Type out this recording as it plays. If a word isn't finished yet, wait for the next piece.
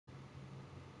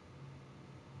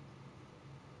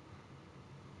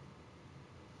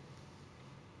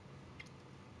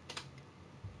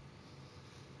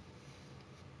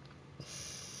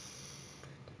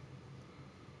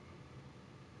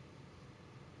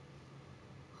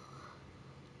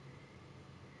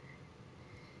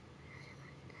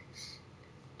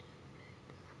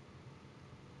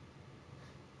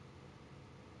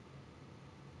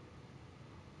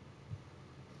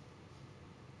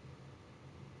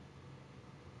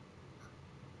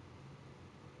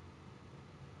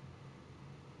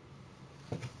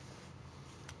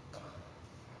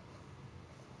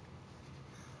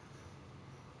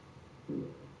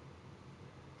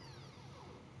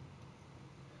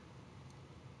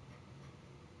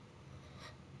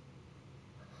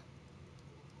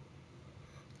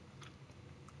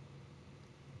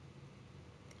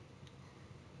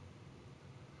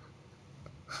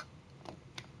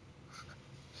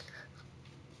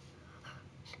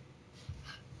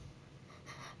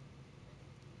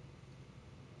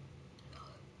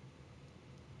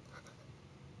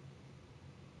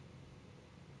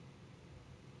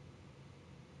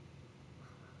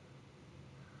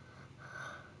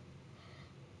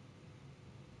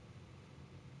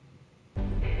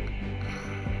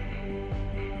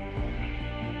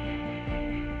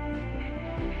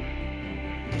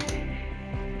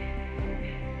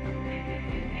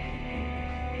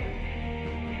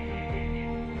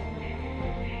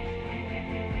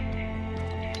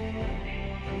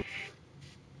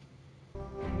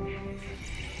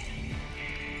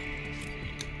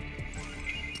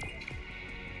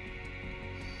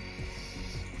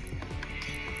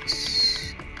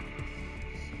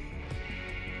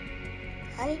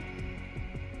okay?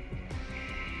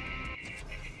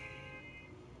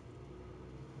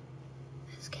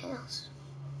 There's chaos.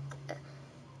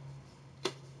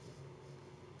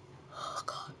 Oh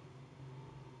god.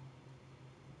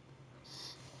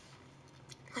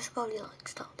 I should probably like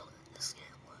start playing this game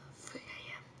at 3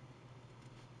 AM.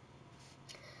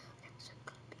 It's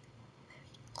gonna be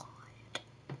very quiet.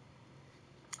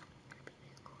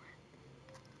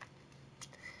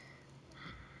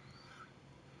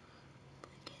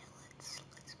 Okay,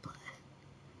 let's play.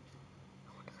 I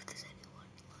wonder if there's anyone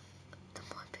like that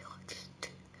might be like just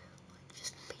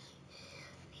me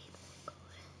and one guy.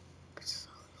 Because there's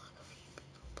only like a few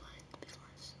people playing, to be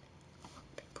honest. A lot of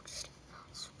people just not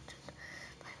switching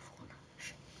play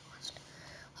Fortnite.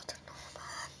 I don't know,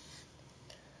 man.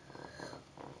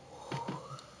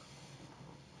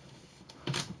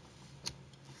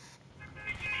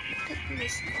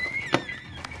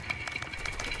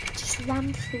 Just ram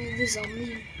through the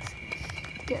zombies.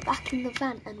 Get back in the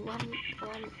van and ram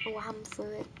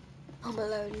through it. I'm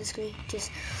alone in the screen.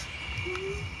 Just.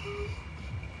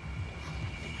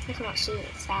 I cannot see it.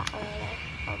 It's that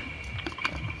early.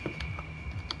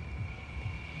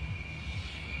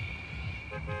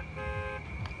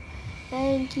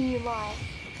 Thank you, my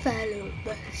fellow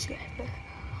bus driver.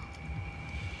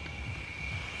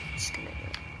 Just gonna go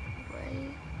right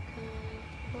and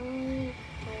boom.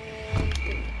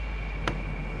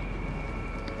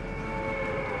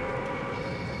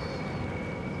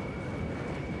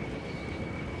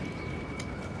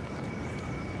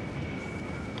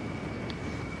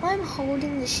 I'm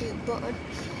holding the shoot button.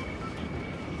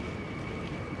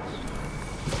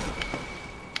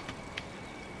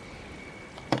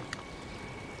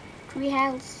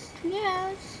 Treehouse.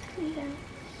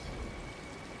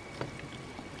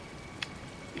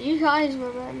 You guys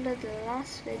remember the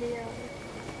last video?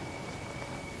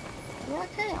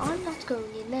 Okay, I'm not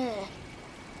going in there.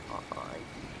 Are you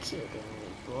kidding me,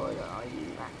 boy? Are you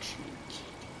actually kidding?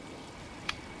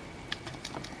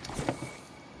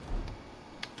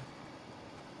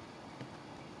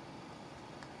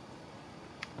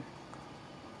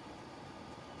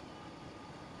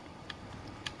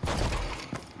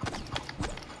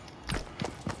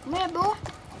 Come here, boy.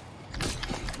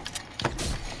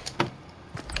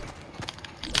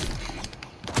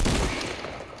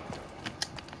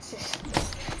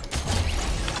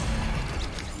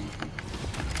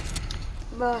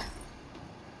 Bruh.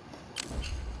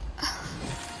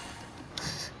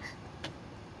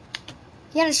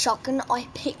 He had a shotgun.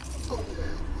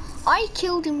 I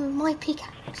killed him with my pickaxe.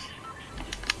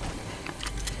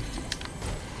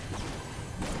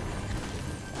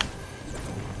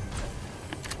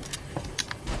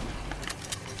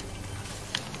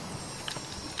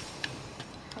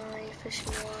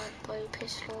 Fishing rod, bow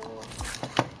pistol,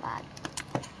 bad.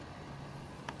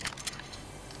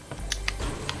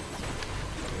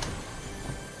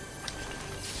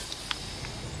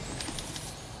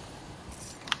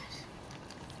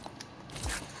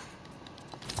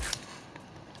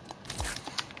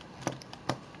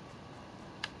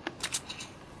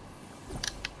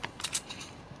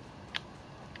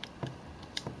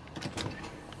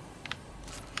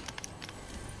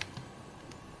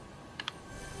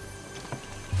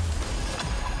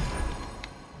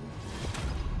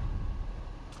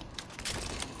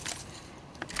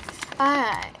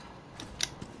 Alright.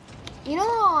 You know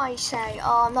how I say,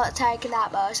 oh, I'm not taking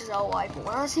that versus old wife, but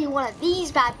when I see one of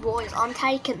these bad boys, I'm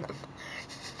taking them.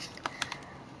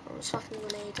 I'm swapping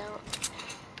grenades out.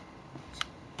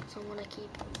 Because I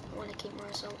want to keep my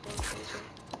assault rifle.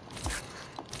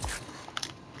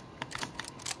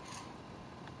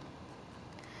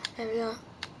 There we go.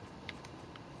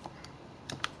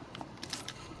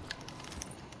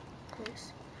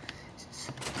 Nice. This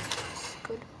is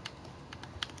good.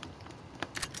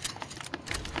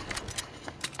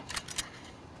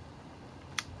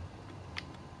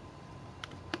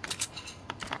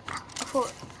 I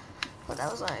thought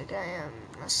that was like an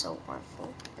assault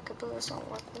rifle, like a blue assault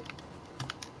rifle.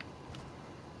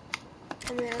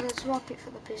 I mean, I could swap it for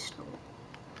the pistol.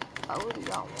 I already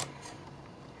got one.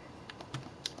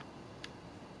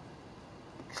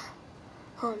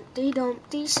 Humpty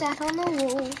Dumpty sat on the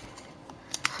wall.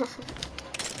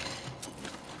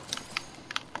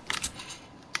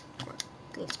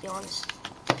 Let's be honest.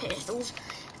 Pistols.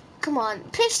 Come on,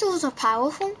 pistols are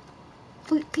powerful.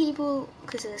 But people,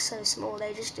 because they're so small,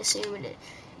 they just assume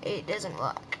it doesn't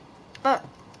work. But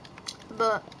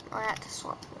I had to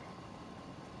swap them.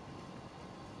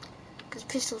 Because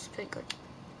pistols are pretty good.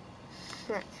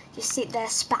 Right, you sit there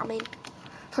spamming.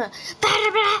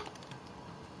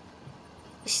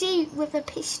 You see, with a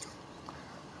pistol,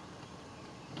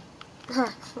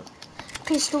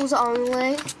 Pistols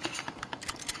only.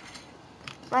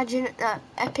 Imagine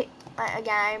epic a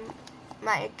game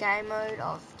mode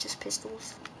of just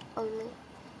pistols only.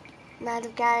 Made a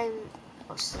game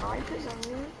of snipers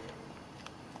only.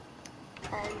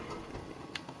 And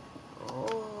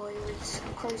oh, it was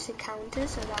close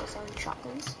encounters, so that was only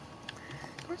shotguns.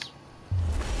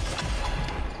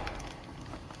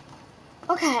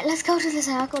 Okay, let's go to the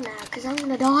circle now, because I'm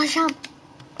gonna die, Sham.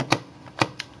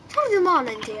 Top of the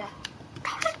morning, dear.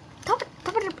 Top of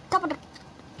the.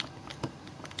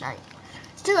 No,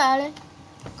 it's too early.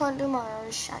 Can't do my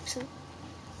Irish accent.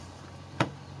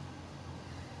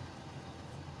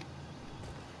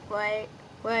 Wait.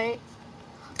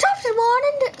 Top of the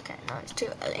morning, dear. Okay, no, it's too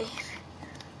early.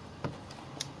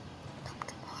 Top of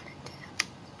the morning, dear.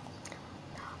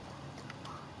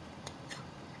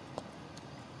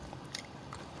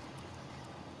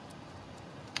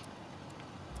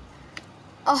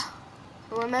 Oh,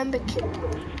 remember,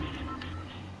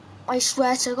 I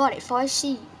swear to God, if I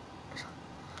see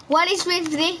what is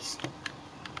with this?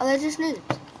 Are they just noobs?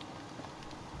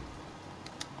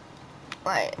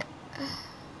 Wait.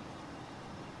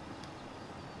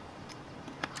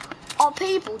 Are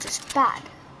people just bad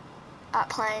at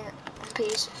playing on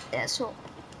PS? Yeah, so.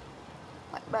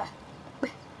 Like, bleh.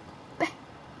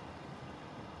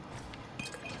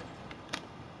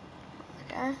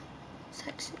 Okay.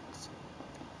 Sexy.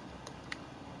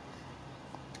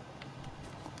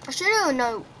 I should have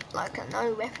no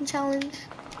weapon challenge.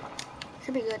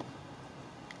 Should be good.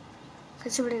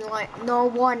 Considering like no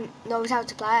one knows how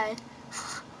to play.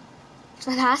 It's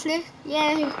fantastic. Yay.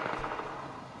 I'm gonna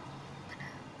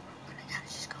catch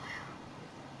this guy out.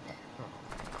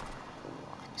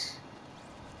 What?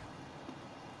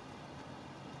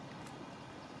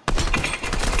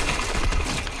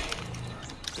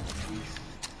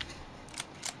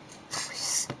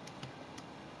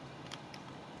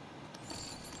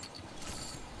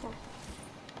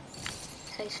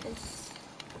 Tasty.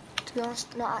 To be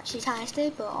honest, not actually tasty,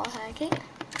 but I'll take it.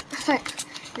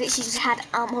 Literally just had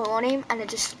ammo on him and it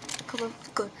just covered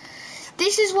good.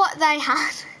 This is what they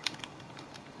had.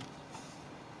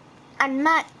 And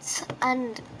mats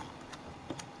and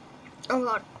oh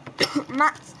god.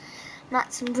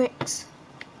 mats and bricks.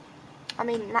 I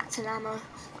mean mats and ammo.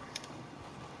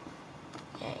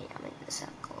 Yay, I'm in the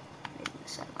circle.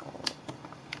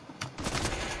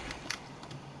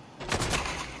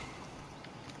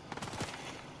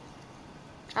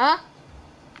 Huh?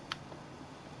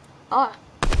 Oh.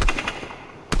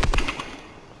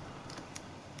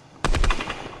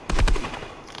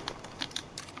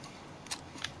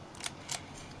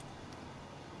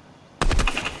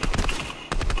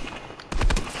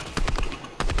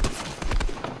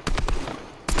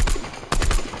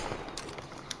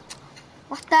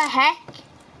 What the heck?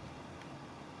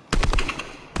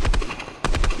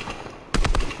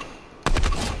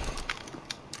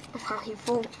 Oh, he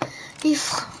fell. He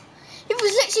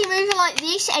was literally moving like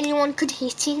this, anyone could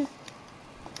hit him.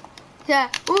 Yeah,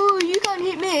 oh, you can't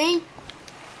hit me.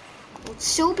 I'll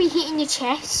still be hitting your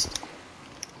chest.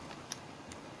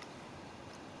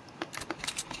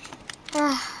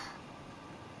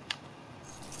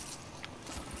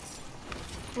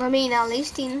 I mean, at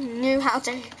least he knew how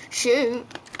to shoot.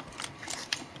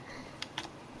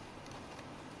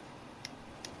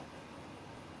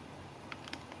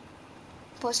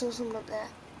 But there was someone up there.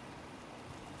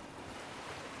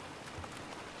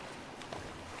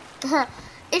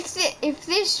 If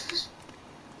this was,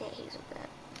 yeah, he's up there.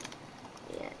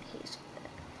 Yeah, he's up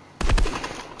there.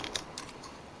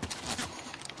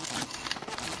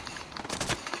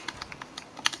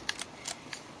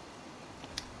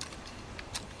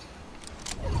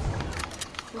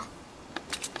 No.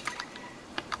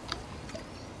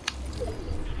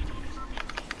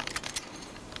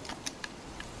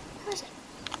 Where is it?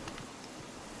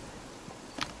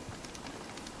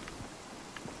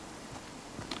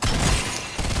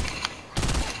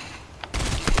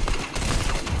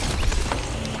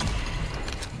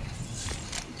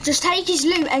 Just take his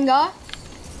loot and go.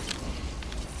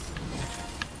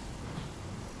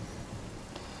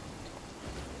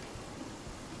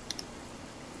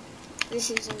 This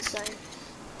is insane.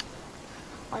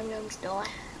 I'm going to die.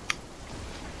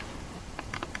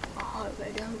 I hope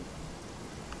I don't.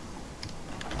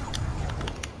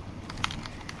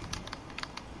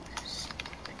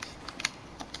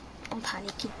 I'm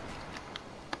panicking.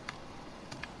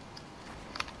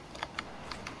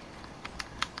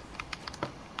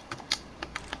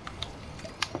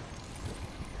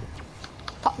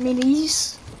 Pop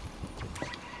minis.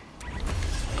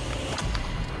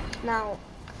 Now,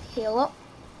 heal up.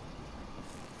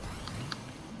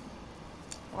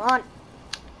 Come on.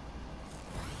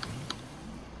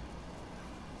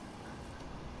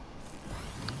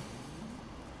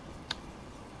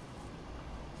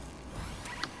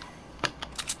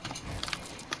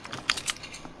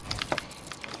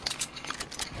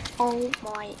 Oh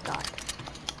my god.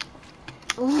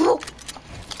 Ooh.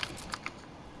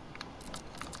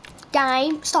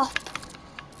 Game, stop.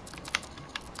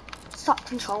 Stop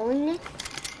controlling me.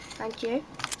 Thank you.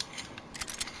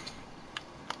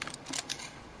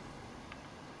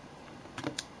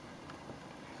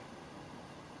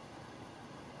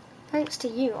 Thanks to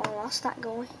you, I lost that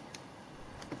guy.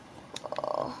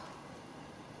 Oh.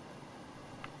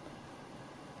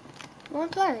 I'm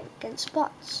playing against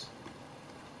bots.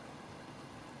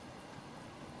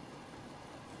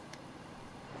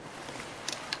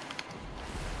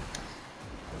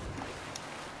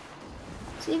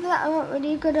 See that I'm not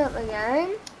really good at the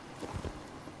game.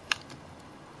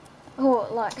 Or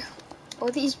like, all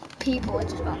these people are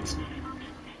just bots.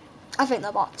 I think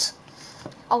they're bots.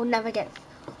 I would never get.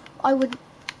 I would.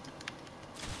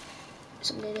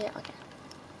 Some idiot. Okay.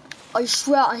 I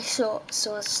swear I saw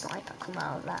a sniper come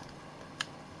out of that.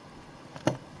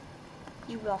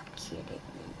 You are kidding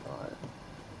me, bro.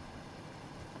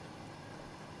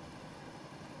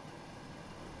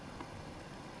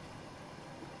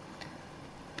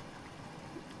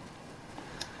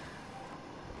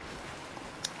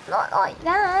 Not like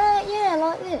that, yeah,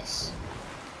 like this.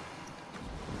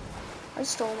 I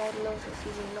stole my love if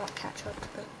you do not catch up to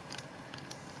them.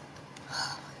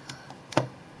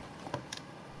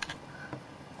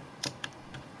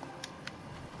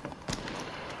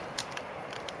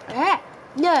 Yeah.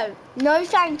 No, no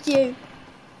thank you.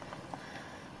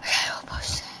 Okay,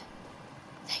 almost there.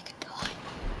 They could die.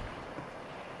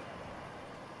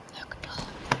 They could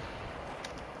die.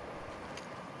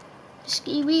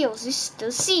 Ski wheels, this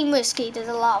does seem risky. There's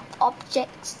a lot of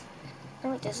objects.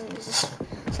 No it doesn't, there's just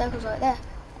circles right there.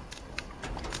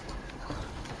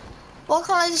 Why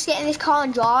can't I just get in this car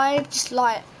and drive? Just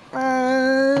like,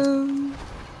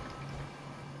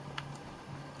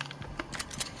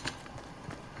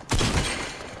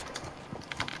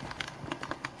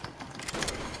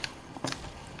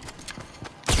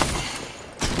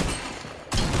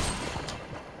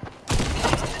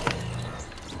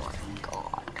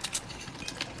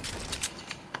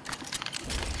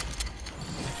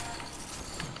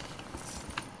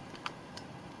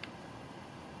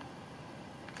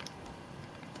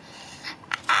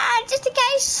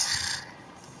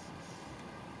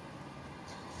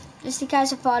 just in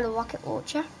case I find a rocket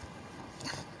launcher.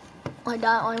 I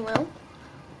doubt I will.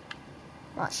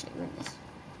 I'm actually win this.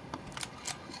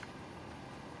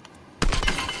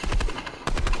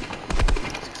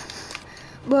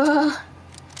 Bruh.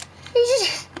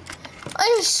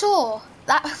 I just saw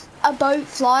that a boat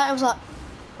fly. I was like,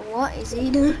 what is he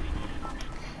doing?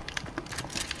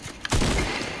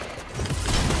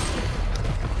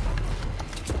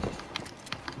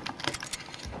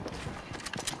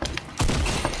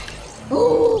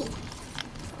 Oh,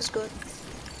 that was good.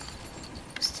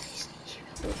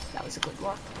 That was a good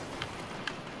one.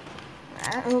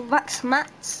 Max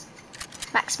Mats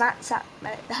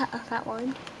that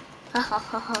one. Ha ha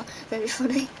ha ha. Very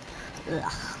funny.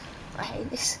 Ugh, I hate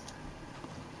this.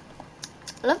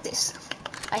 I love this.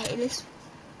 I hate this.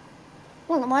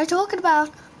 What am I talking about?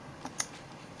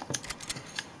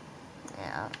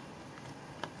 Yeah.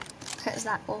 There's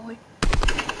that boy.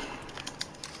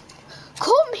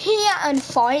 Come here and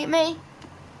fight me.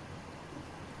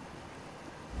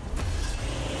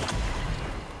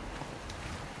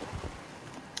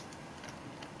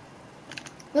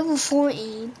 Level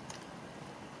 14.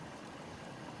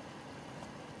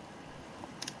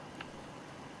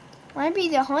 Maybe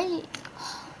the height.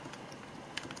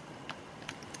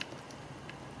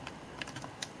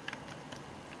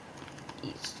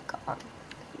 He's gone.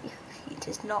 He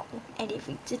does not want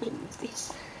anything to do with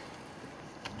this.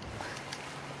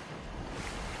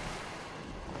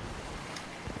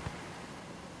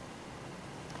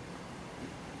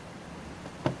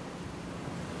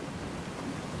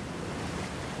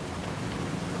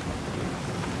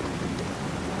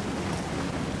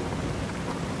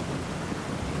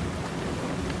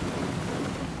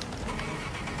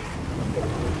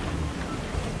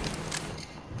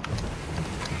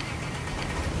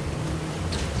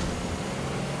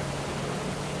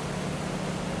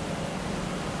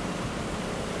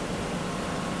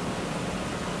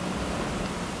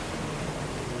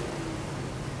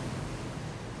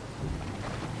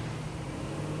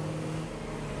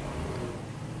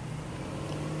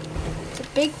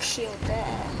 Big shield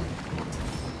there.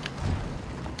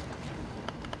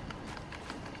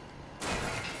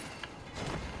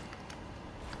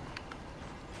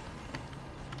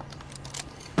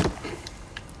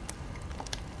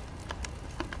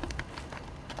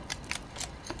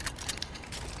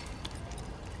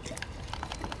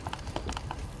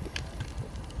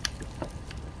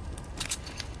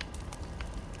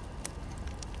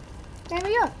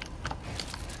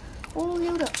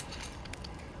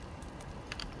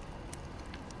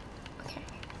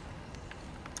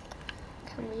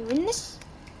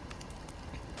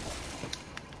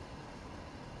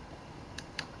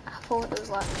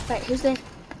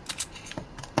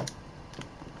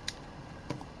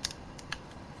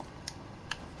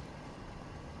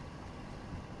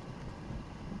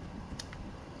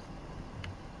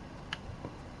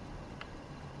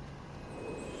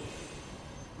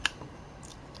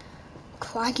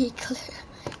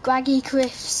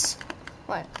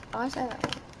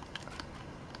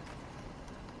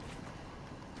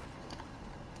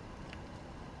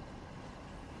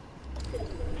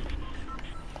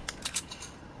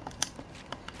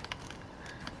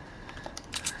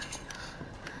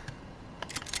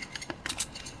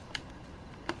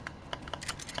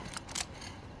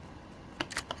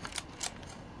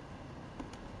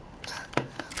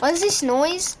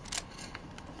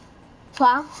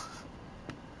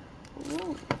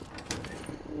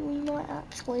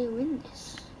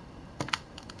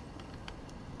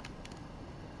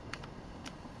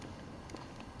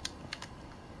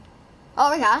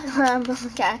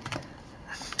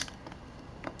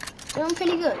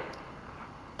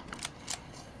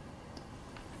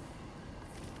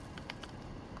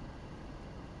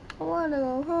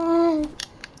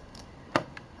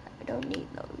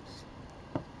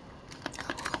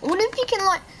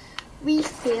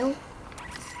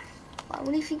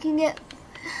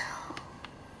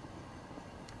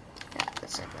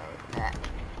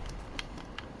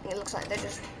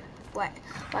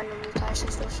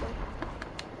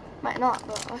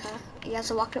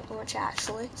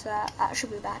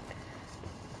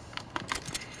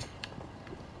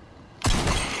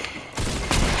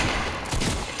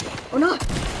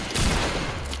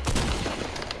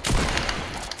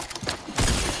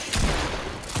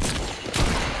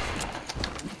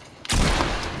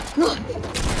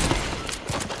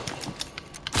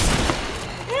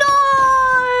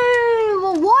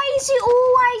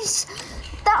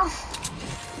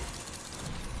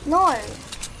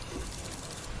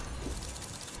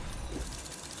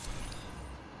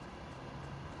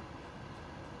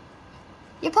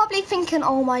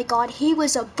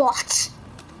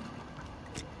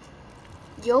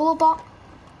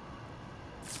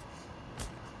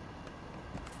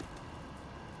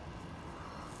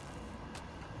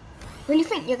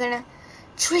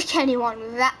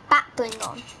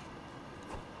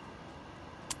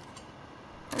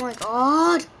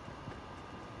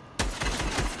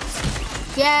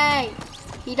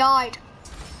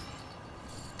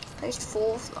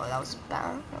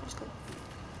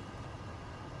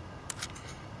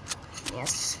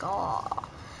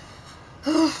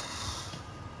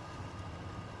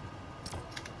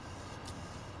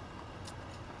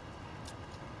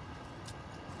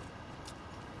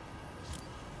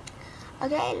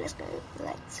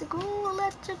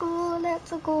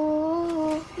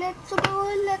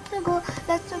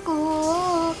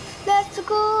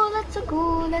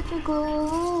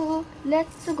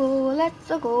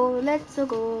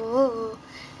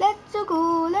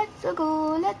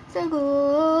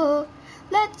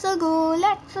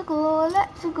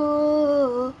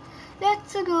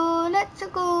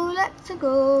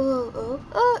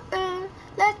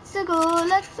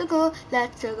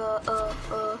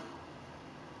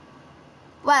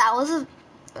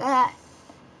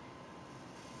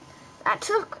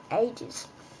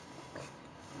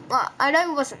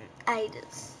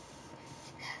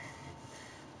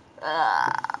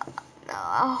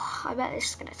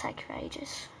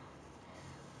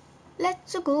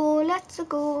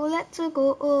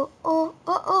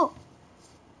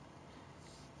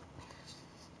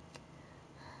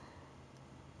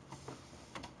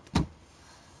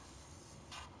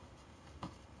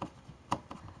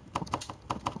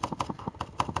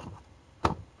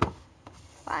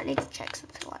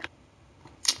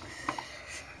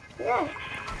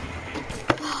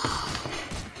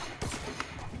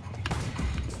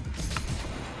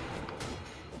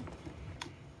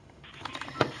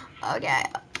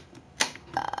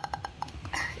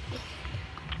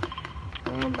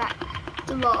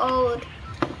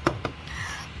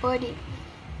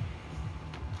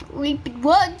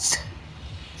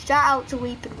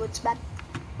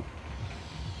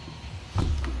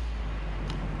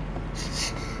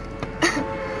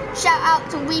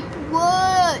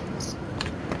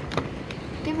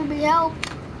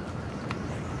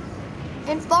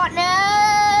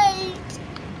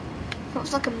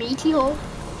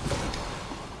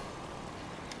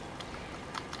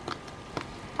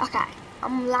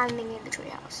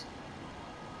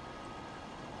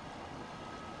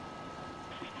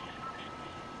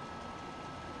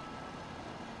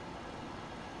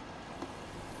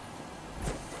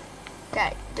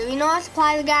 Do we know how to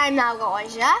play the game now,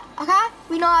 guys? Yeah? Okay?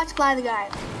 We know how to play the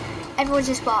game. Everyone's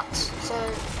just bots, so...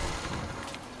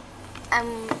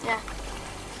 yeah.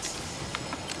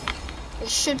 It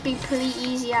should be pretty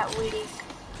easy at winning.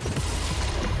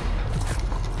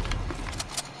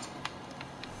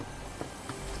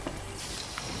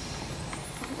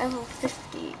 Level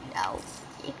 50 now.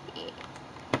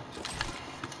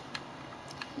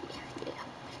 Yeah.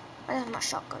 I have my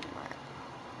shotgun, right?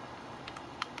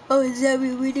 Oh,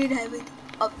 sorry, we didn't have it.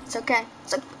 Oh, it's okay.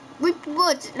 It's like, rip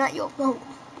woods, not your phone.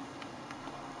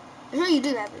 I know you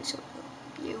do have it, so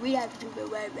yeah, we have to go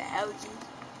around the houses.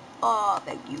 Oh,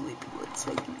 thank you, rip woods.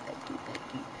 Thank you, thank you, thank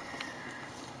you.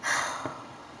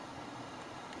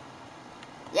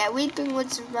 Yeah, Weeping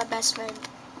Woods is my best friend.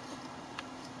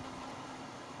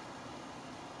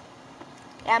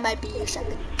 Yeah, I might be your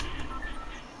second.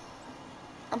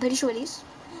 I'm pretty sure it is.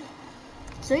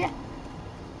 So yeah.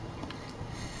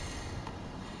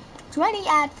 20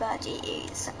 add 30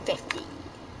 is 50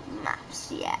 maps.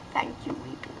 Yeah, thank you,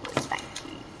 Weeping Woods, thank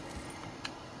you.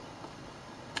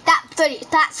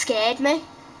 That scared me.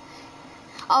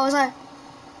 I was like,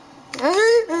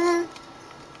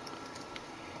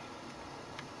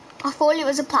 I thought it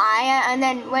was a player, and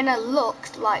then when I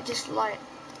looked, I was like,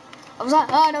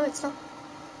 oh no, it's not.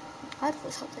 I had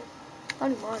for something. I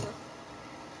don't mind though.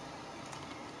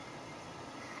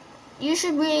 You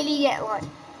should really get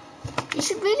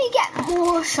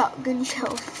more shotgun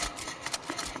shells.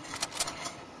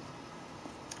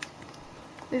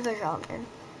 With a shotgun.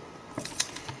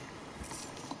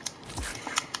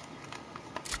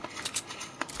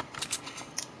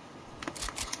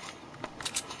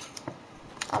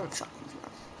 I love shotguns,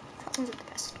 man. Shotguns are the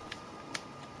best.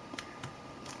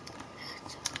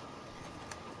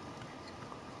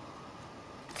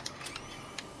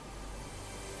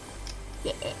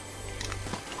 Yeah.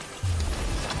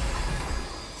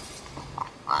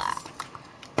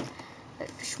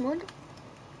 Fish mode.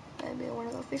 Maybe I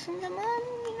wanna go fishing, man.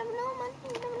 You never know, man.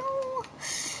 You never know.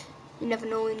 You never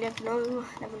know. You never know.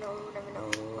 Never know. Never know.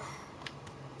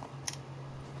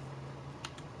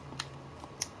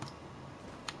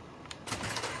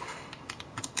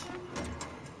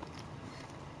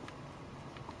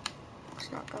 It's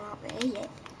not going out there yet.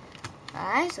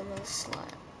 Alright, so I'm gonna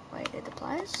slide. Wait, did the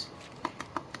players?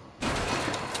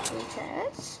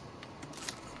 Because.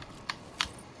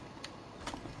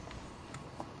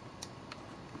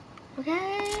 Okay,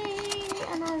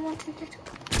 and I want to get.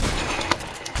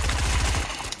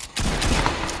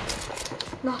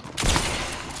 No.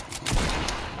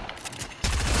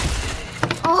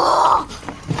 Oh!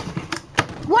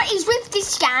 What is with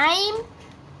this game?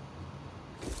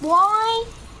 Why?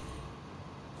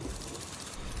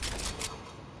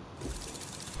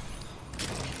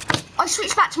 I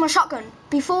switched back to my shotgun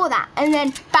before that, and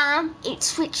then bam, it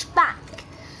switched back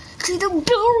to the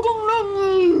building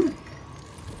menu.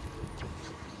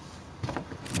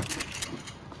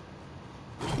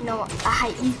 You know what? I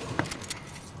hate you.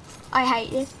 I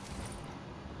hate you.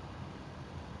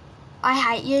 I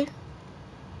hate you.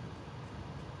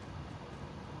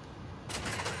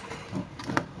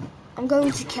 I'm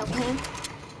going to kill him.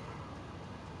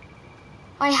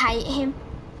 I hate him.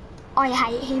 I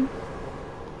hate him.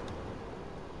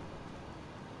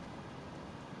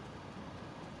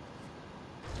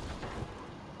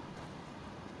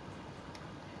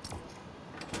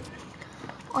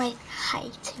 I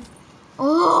hate him.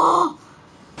 Oh!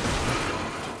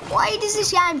 Why does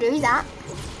this game do that?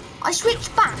 I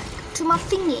switched back to my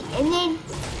thingy and then...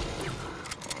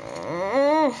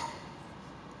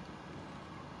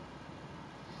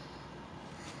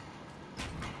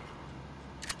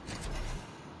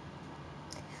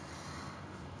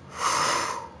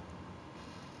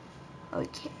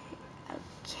 Okay.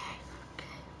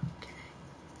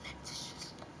 Let's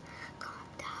just calm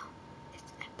down.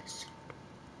 It's episode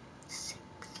 6.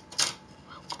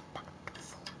 Welcome back to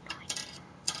Fortnite.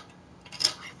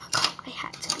 I forgot I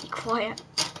had to be quiet.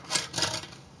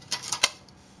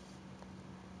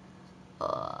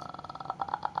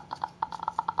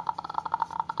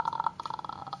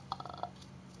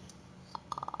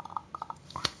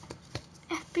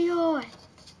 FBI.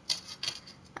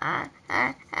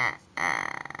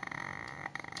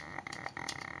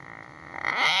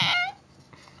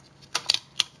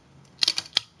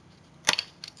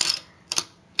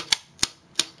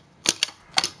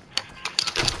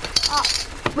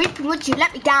 Weeping Woods, you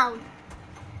let me down.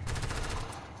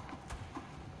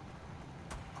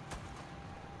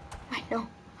 I know.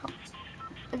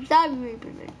 I'm sorry,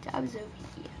 Weeping Woods. I was over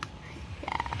here.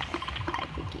 Yeah, I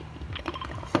forgive you, man.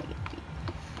 I'll forgive you.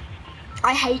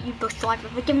 I hate you, bus driver,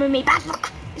 for giving me bad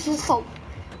luck. It's your fault.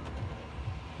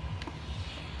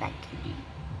 Thank you.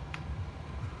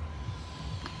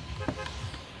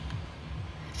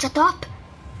 Shut up!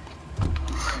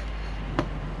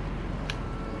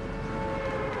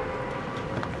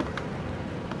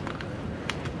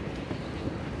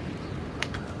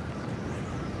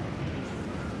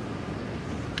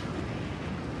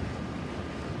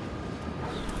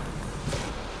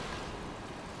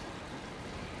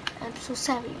 I'm so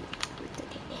sorry with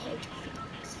the head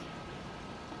things.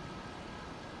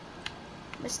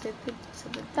 Mr. Prince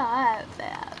of the Fire.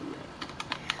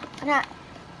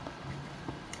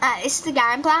 This is the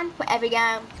game plan for every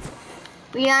game.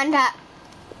 We land at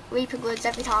Reaping Woods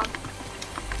every time.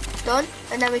 Done,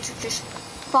 and then we should just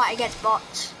fight against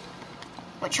bots,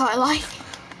 which I like.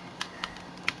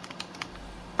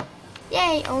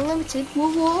 Yay, unlimited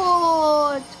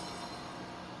reward!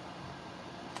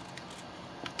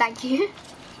 Thank you.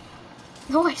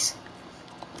 Nice.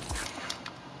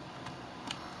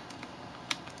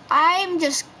 I'm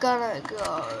just gonna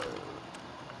go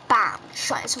bam,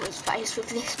 shot in someone's face with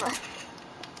this one.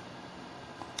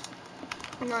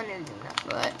 I'm not gonna do that,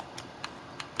 but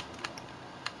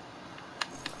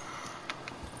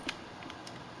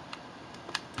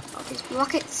these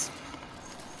rockets.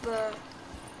 But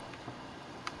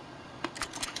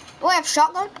oh, I have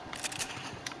shotgun.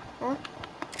 What?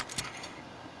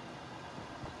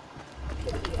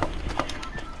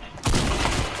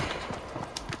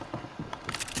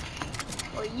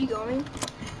 Where are you going?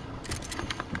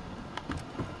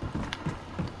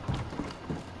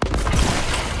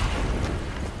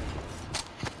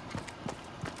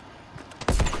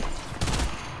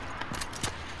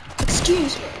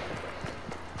 Excuse me.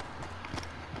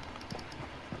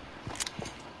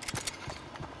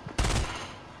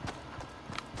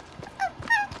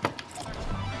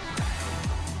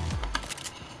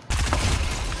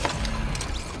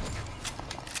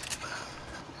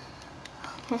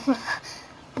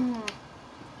 I'm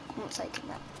not taking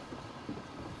that.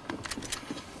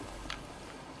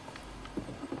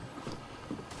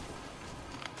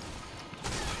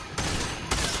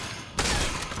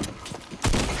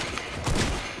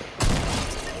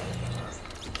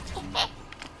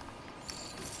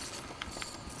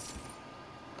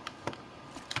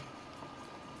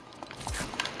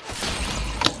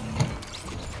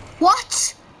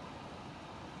 What?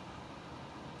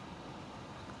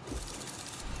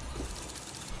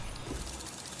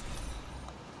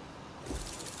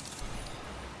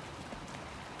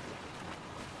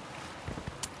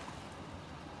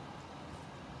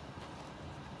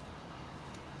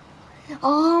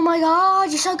 Oh my god,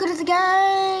 you're so good at the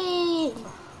game!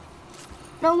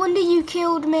 No wonder you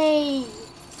killed me!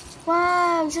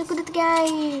 Wow, you're so good at the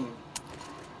game!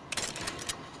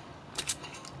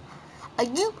 Are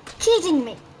you kidding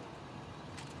me?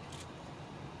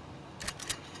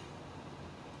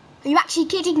 Are you actually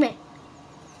kidding me?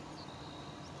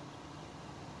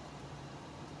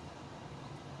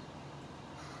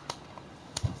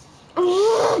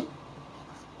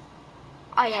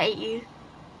 I hate you.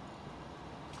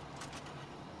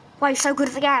 Why are you so good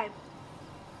at the game?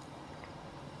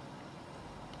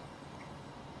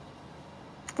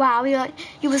 Wow,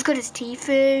 you're as good as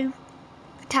Tifu.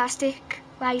 Fantastic.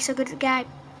 Wow, you're so good at the game.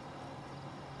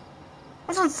 I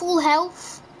was on full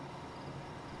health.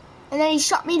 And then he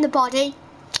shot me in the body.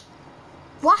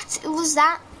 What? It was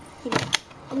that? You know,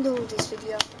 I'm done with this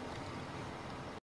video.